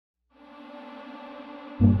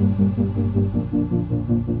Okay,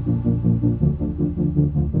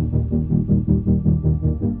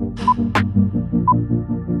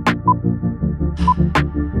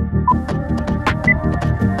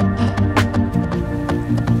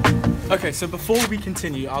 so before we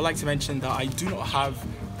continue, I'd like to mention that I do not have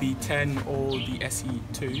the 10 or the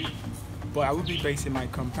SE2, but I will be basing my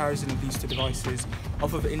comparison of these two devices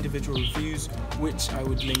off of individual reviews, which I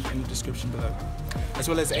would link in the description below, as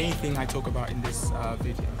well as anything I talk about in this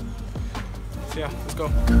video. So yeah, let's go.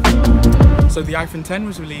 So the iPhone 10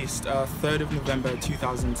 was released 3rd of November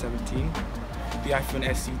 2017. The iPhone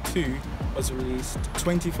SE2 was released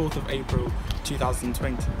 24th of April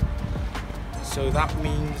 2020. So that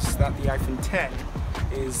means that the iPhone 10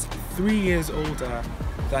 is 3 years older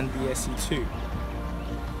than the SE2.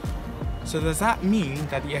 So does that mean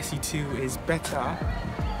that the SE2 is better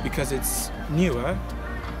because it's newer?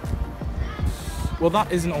 Well,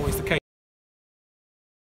 that isn't always the case.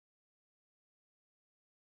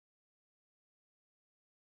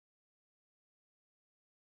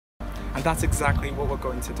 And that's exactly what we're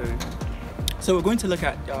going to do. So we're going to look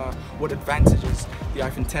at what advantages the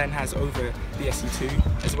iPhone 10 has over the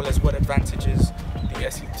SE2, as well as what advantages the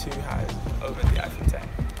SE2 has over the iPhone 10.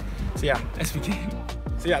 So yeah, let's begin.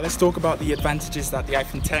 So yeah, let's talk about the advantages that the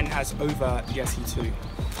iPhone 10 has over the SE2.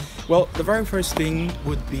 Well, the very first thing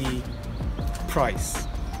would be price.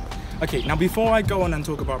 Okay, now before I go on and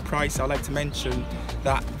talk about price, I'd like to mention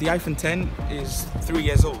that the iPhone 10 is 3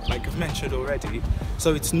 years old, like I've mentioned already,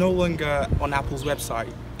 so it's no longer on Apple's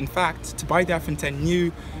website. In fact, to buy the iPhone 10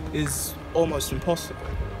 new is almost impossible,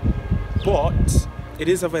 but it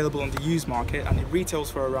is available on the used market and it retails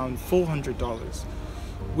for around $400,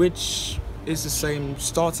 which is the same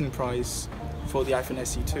starting price for the iPhone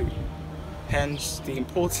SE2, hence the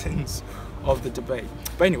importance of the debate.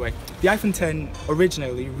 But anyway, the iPhone 10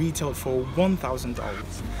 originally retailed for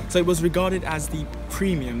 $1,000, so it was regarded as the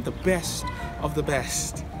premium, the best of the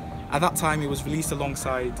best. At that time, it was released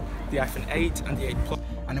alongside the iPhone 8 and the 8 Plus,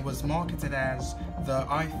 and it was marketed as the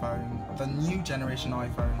iPhone, the new generation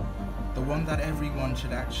iPhone, the one that everyone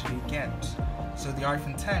should actually get. So the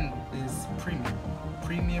iPhone 10 is premium.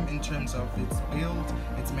 Premium in terms of its build.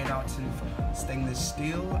 It's made out of stainless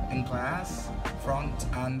steel and glass, front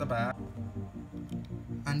and the back.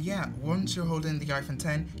 And yeah, once you're holding the iPhone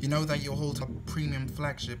 10, you know that you're holding a premium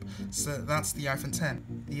flagship, so that's the iPhone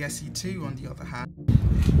 10. The SE2, on the other hand,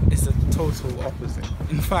 is the total opposite.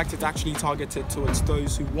 In fact, it's actually targeted towards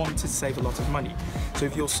those who want to save a lot of money. So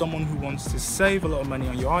if you're someone who wants to save a lot of money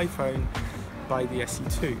on your iPhone, buy the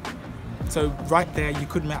SE2. So right there, you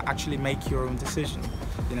could actually make your own decision.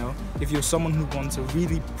 You know, if you're someone who wants a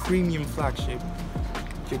really premium flagship,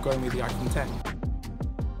 you're going with the iPhone 10.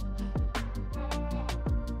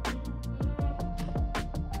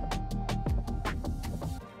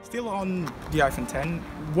 Still on the iPhone 10,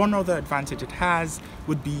 one other advantage it has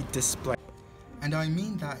would be display. And I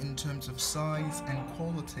mean that in terms of size and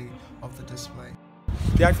quality of the display.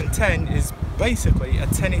 The iPhone 10 is basically a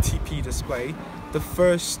 1080p display, the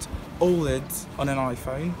first OLED on an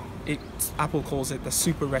iPhone. Apple calls it the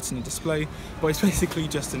Super Retina display, but it's basically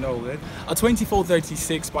just an OLED. A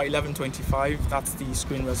 2436 by 1125, that's the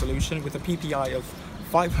screen resolution, with a PPI of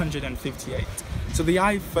 558. So the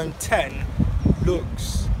iPhone 10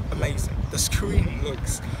 looks amazing. The screen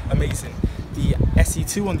looks amazing. The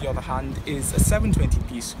SE2, on the other hand, is a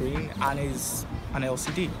 720p screen and is an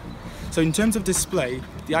LCD. So in terms of display,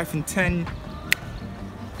 the iPhone 10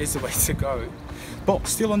 is the way to go. But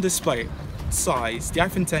still on display size, the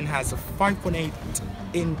iPhone 10 has a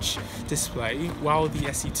 5.8-inch display, while the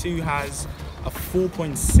SE2 has a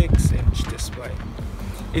 4.6-inch display.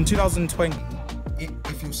 In 2020,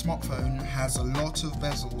 if your smartphone has a lot of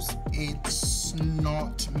bezels, it's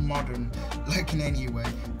not modern, like in any way.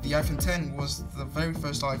 The iPhone 10 was the very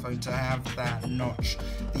first iPhone to have that notch.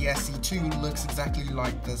 The SE2 looks exactly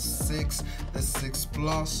like the 6, the 6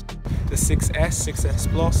 Plus, the 6S,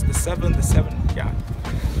 6S Plus, the 7, yeah,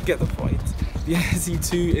 you get the point. The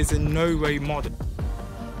SE2 is in no way modern.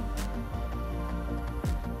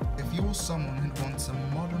 If you're someone who wants a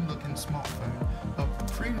modern looking smartphone, a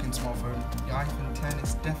premium smartphone, the iPhone 10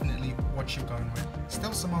 is definitely what you're going with.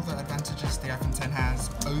 Still, some other advantages the iPhone 10 has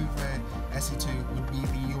over SE2 would be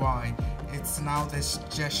the UI. It's now this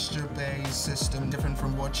gesture-based system, different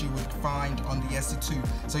from what you would find on the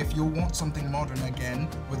SE2. So if you want something modern again,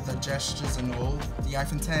 with the gestures and all, the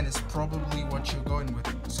iPhone 10 is probably what you're going with.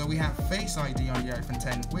 So we have Face ID on the iPhone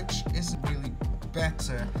 10, which isn't really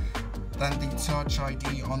better than the Touch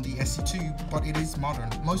ID on the SE2, but it is modern.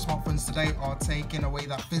 Most smartphones today are taking away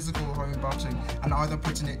that physical home button and either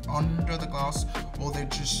putting it under the glass or they're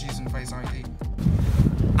just using Face ID.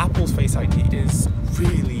 Apple's Face ID is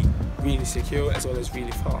really secure as well as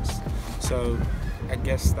really fast. So I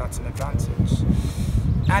guess that's an advantage.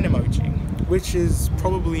 And emoji, which is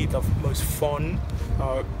probably the most fun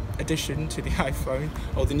addition to the iPhone,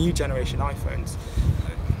 or the new generation iPhones.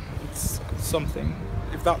 It's something.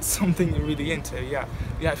 If that's something you're really into, yeah,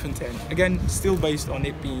 the iPhone 10. Again, still based on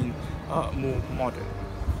it being more modern.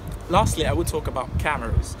 Lastly, I would talk about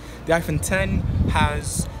cameras. The iPhone 10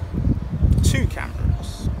 has 2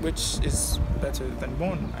 cameras, which is better than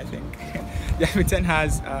one, I think. The iPhone 10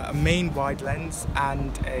 has a main wide lens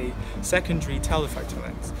and a secondary telephoto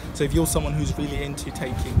lens. So if you're someone who's really into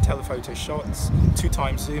taking telephoto shots,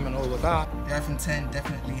 2x zoom and all of that, the iPhone 10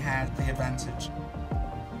 definitely has the advantage.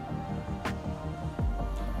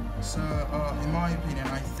 So in my opinion,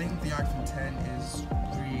 I think the iPhone 10 is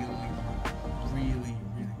really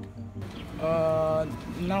good.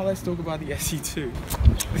 Now let's talk about the SE2.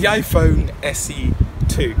 The iPhone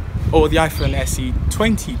SE2, or the iPhone SE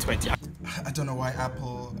 2020. I don't know why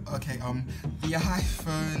Apple, okay, the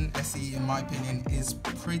iPhone SE in my opinion is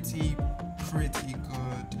pretty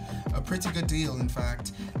good. A pretty good deal, in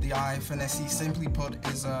fact. The iPhone SE, simply put,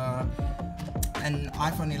 is an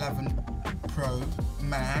iPhone 11 Pro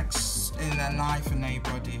Max in an iPhone 8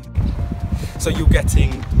 body. So you're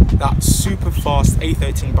getting that super fast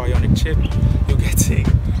A13 Bionic chip, you're getting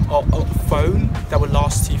a phone that will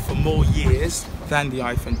last you for more years than the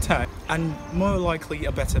iPhone 10, and more likely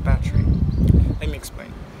a better battery. Let me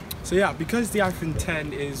explain. So yeah, because the iPhone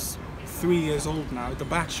 10 is 3 years old now, the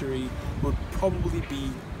battery would probably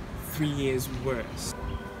be 3 years worse.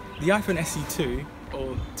 The iPhone SE2,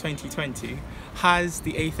 or 2020, has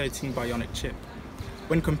the A13 Bionic chip.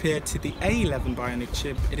 When compared to the A11 Bionic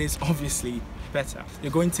chip, it is obviously better.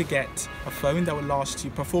 You're going to get a phone that will last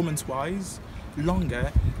you, performance-wise,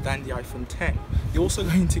 longer than the iPhone 10. You're also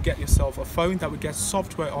going to get yourself a phone that would get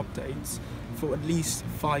software updates for at least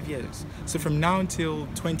 5 years. So from now until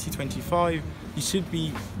 2025, you should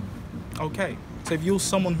be okay. So if you're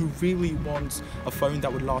someone who really wants a phone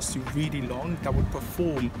that would last you really long, that would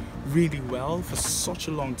perform really well for such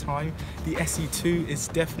a long time, the SE2 is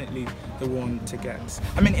definitely the one to get.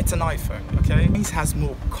 I mean, it's an iPhone, okay? It has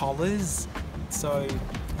more colors, so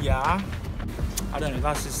yeah. I don't know,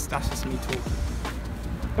 that's just me talking.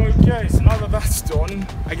 Okay, so now that that's done,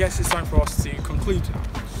 I guess it's time for us to conclude now.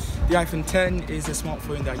 The iPhone 10 is a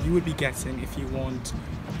smartphone that you would be getting if you want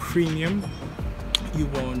premium, you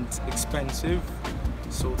want expensive,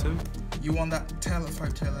 sort of. You want that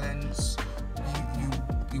telephoto lens,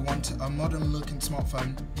 you want a modern looking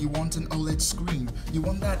smartphone, you want an OLED screen, you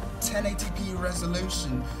want that 1080p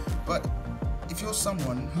resolution. But if you're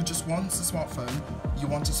someone who just wants a smartphone, you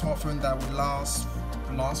want a smartphone that would last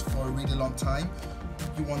for a really long time,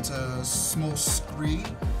 you want a small screen,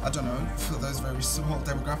 I don't know, for those very small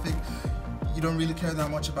demographic, you don't really care that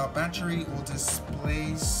much about battery or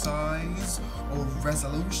display size or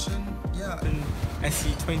resolution, yeah. And SE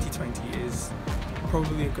 2020 is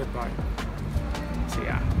probably a good buy. So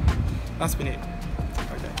yeah, that's been it.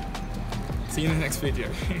 Okay, see you in the next video.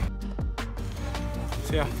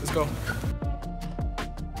 So yeah, let's go.